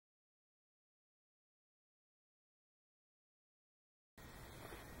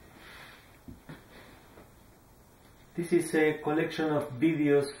This is a collection of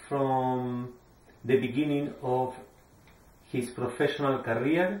videos from the beginning of his professional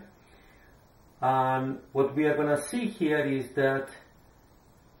career, and what we are going to see here is that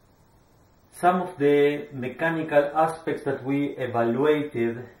some of the mechanical aspects that we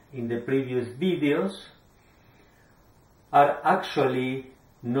evaluated in the previous videos are actually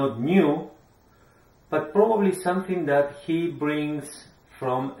not new, but probably something that he brings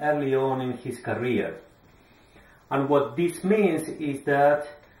from early on in his career. And what this means is that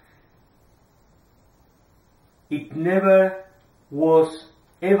it never was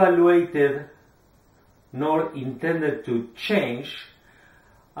evaluated nor intended to change,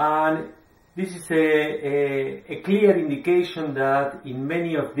 and this is a clear indication that in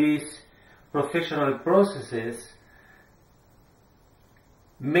many of these professional processes,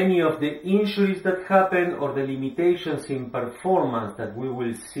 many of the injuries that happen or the limitations in performance that we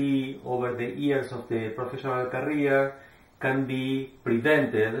will see over the years of the professional career can be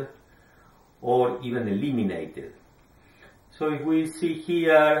prevented or even eliminated. So if we see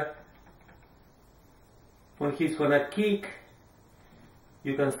here, when he's gonna kick,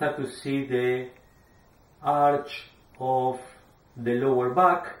 you can start to see the arch of the lower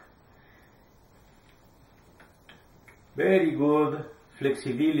back. Very good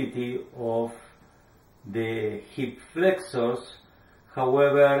flexibility of the hip flexors.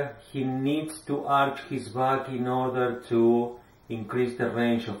 However, he needs to arch his back in order to increase the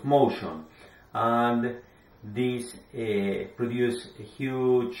range of motion, and this produces a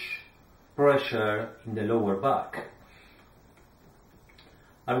huge pressure in the lower back.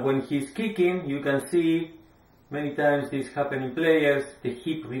 And when he's kicking, you can see many times this happens in players, the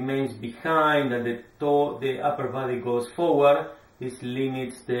hip remains behind and the upper body goes forward. This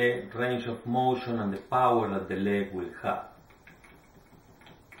limits the range of motion and the power that the leg will have.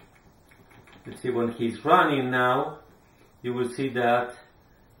 Let's see, when he's running now, you will see that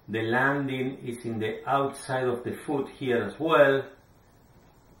the landing is in the outside of the foot here as well.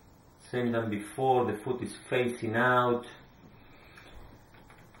 Same than before, the foot is facing out.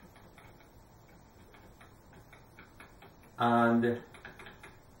 And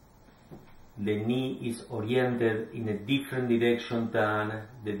the knee is oriented in a different direction than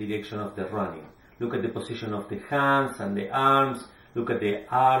the direction of the running. Look at the position of the hands and the arms. Look at the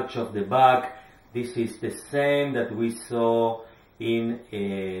arch of the back. This is the same that we saw in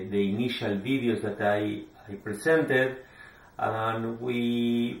the initial videos that I presented, and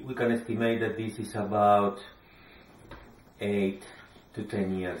we can estimate that this is about 8 to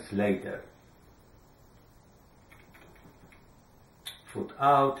 10 years later. Foot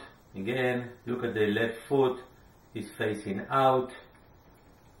out. Again, look at the left foot, is facing out.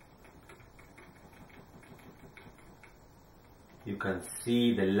 You can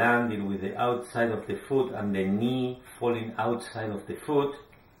see the landing with the outside of the foot and the knee falling outside of the foot.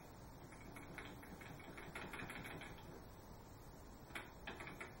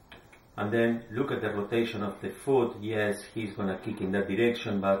 And then look at the rotation of the foot. Yes, he's gonna kick in that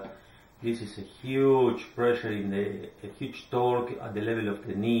direction, but this is a huge pressure a huge torque at the level of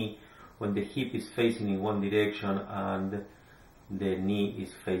the knee when the hip is facing in one direction and the knee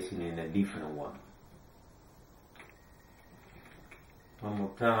is facing in a different one. One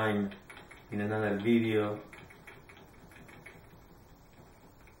more time in another video.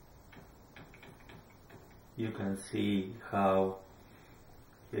 You can see how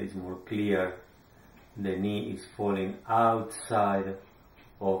it is more clear. The knee is falling outside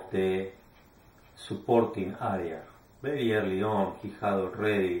of the supporting area. Very early on, he had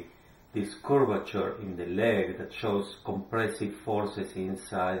already this curvature in the leg that shows compressive forces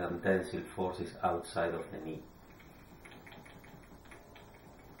inside and tensile forces outside of the knee.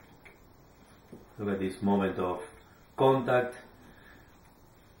 Look at this moment of contact.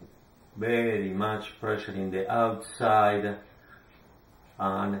 Very much pressure in the outside,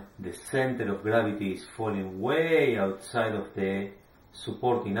 and the center of gravity is falling way outside of the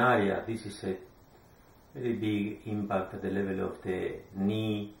supporting area. This is a very big impact at the level of the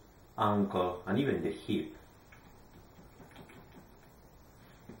knee, ankle, and even the hip.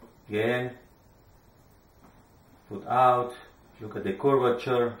 Again, foot out. Look at the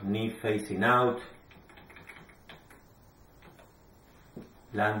curvature, knee facing out,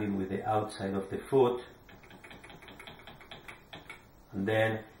 landing with the outside of the foot. And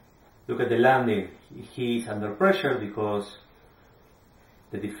then look at the landing. He is under pressure because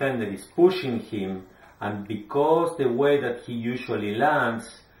the defender is pushing him, and because the way that he usually lands,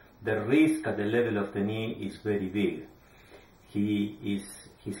 the risk at the level of the knee is very big. He's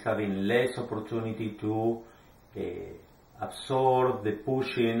having less opportunity to absorb the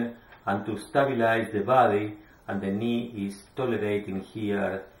pushing and to stabilize the body, and the knee is tolerating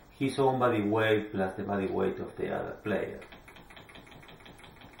here his own body weight plus the body weight of the other player.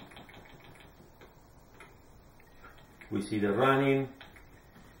 We see the running,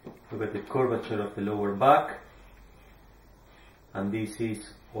 look at the curvature of the lower back, and this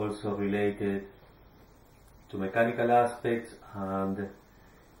is also related to mechanical aspects, and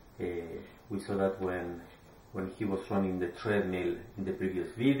we saw that when he was running the treadmill in the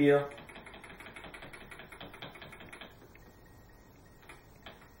previous video.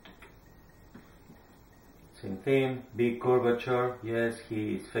 Same thing, big curvature, yes,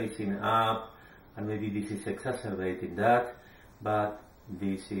 he is facing up, and maybe this is exacerbating that, but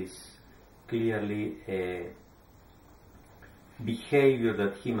this is clearly a behavior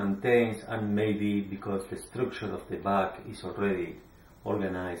that he maintains, and maybe because the structure of the back is already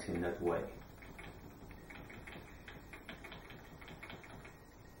organized in that way.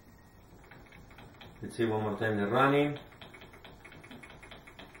 Let's see one more time the running.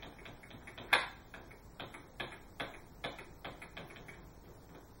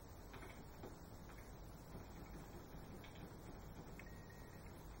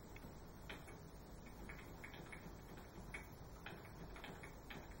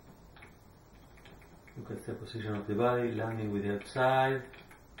 Look at the position of the body, landing with the outside.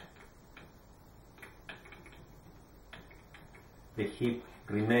 The hip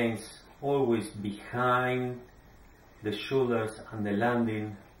remains always behind the shoulders and the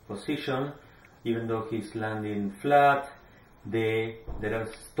landing position. Even though he's landing flat, there are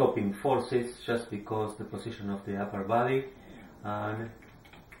stopping forces just because the position of the upper body, and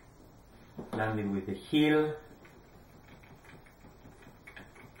landing with the heel.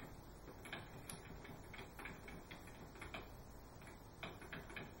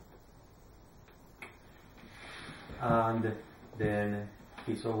 And then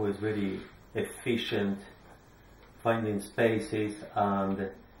he's always very efficient finding spaces and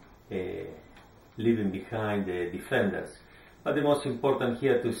leaving behind the defenders. But the most important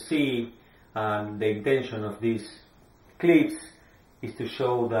here to see, and the intention of these clips, is to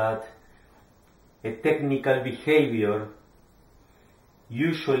show that a technical behavior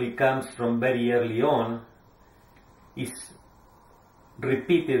usually comes from very early on, is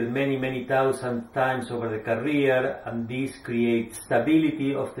repeated many thousand times over the career, and this creates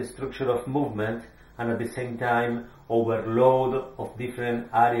stability of the structure of movement, and at the same time overload of different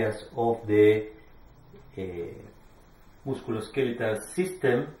areas of the musculoskeletal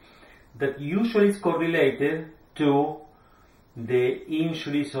system that usually is correlated to the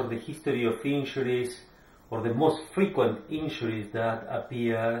injuries or the history of injuries or the most frequent injuries that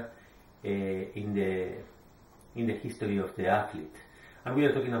appear in the history of the athlete. And we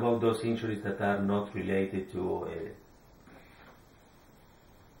are talking about those injuries that are not related to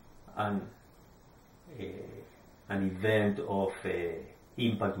an event of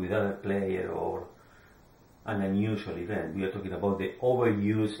impact with other player or an unusual event. We are talking about the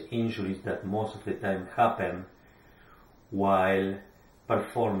overuse injuries that most of the time happen while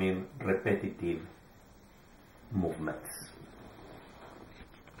performing repetitive movements.